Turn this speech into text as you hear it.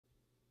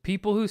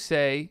people who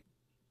say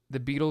the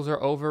Beatles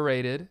are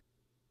overrated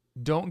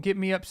don't get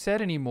me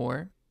upset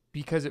anymore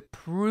because it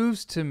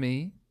proves to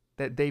me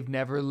that they've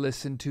never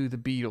listened to the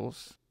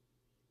Beatles.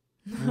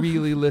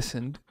 Really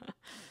listened.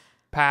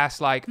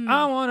 Past like,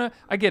 I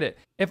get it.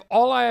 If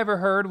all I ever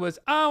heard was,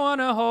 I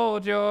wanna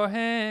hold your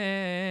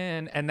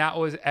hand, and that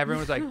was, everyone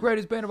was like,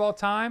 greatest band of all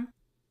time,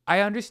 I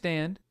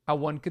understand how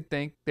one could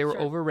think they were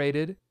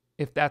overrated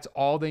if that's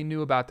all they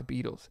knew about the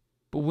Beatles.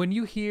 But when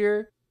you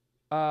hear,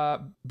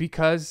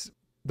 because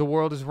the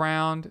world is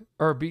round,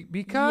 or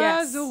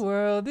because the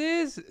world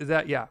is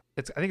that, I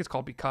think it's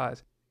called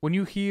Because. When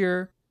you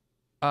hear,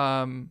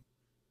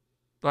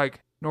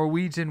 like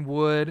Norwegian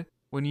Wood,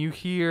 when you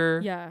hear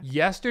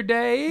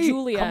Yesterday,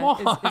 Julia, come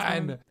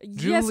on.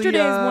 Yesterday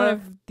is one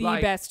of the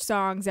best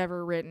songs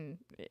ever written.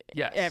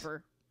 Yes.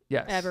 Ever.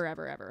 Yes.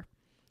 Ever.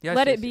 Yes,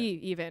 Let It Be,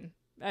 even.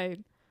 I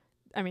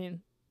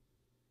mean.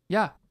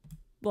 Yeah.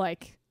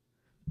 Like,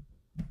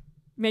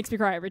 makes me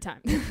cry every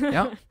time.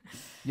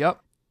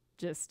 Yep.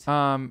 Just.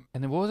 And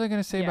then what was I going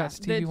to say about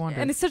Stevie Wonder?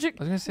 And it's such a. I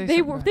was going to say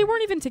they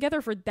weren't even together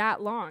for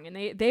that long, and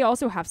they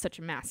also have such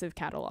a massive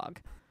catalog.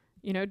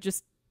 You know,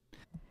 just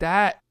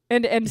that.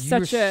 And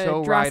such a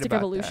so drastic right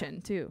evolution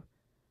that. too.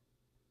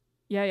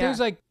 Yeah. There's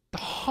like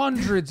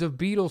hundreds of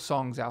Beatles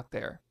songs out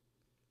there,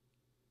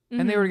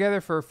 and they were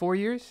together for 4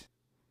 years.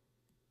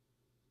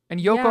 And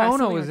Yoko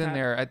Ono was in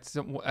there at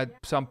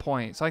some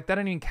point. So like that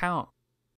didn't even count.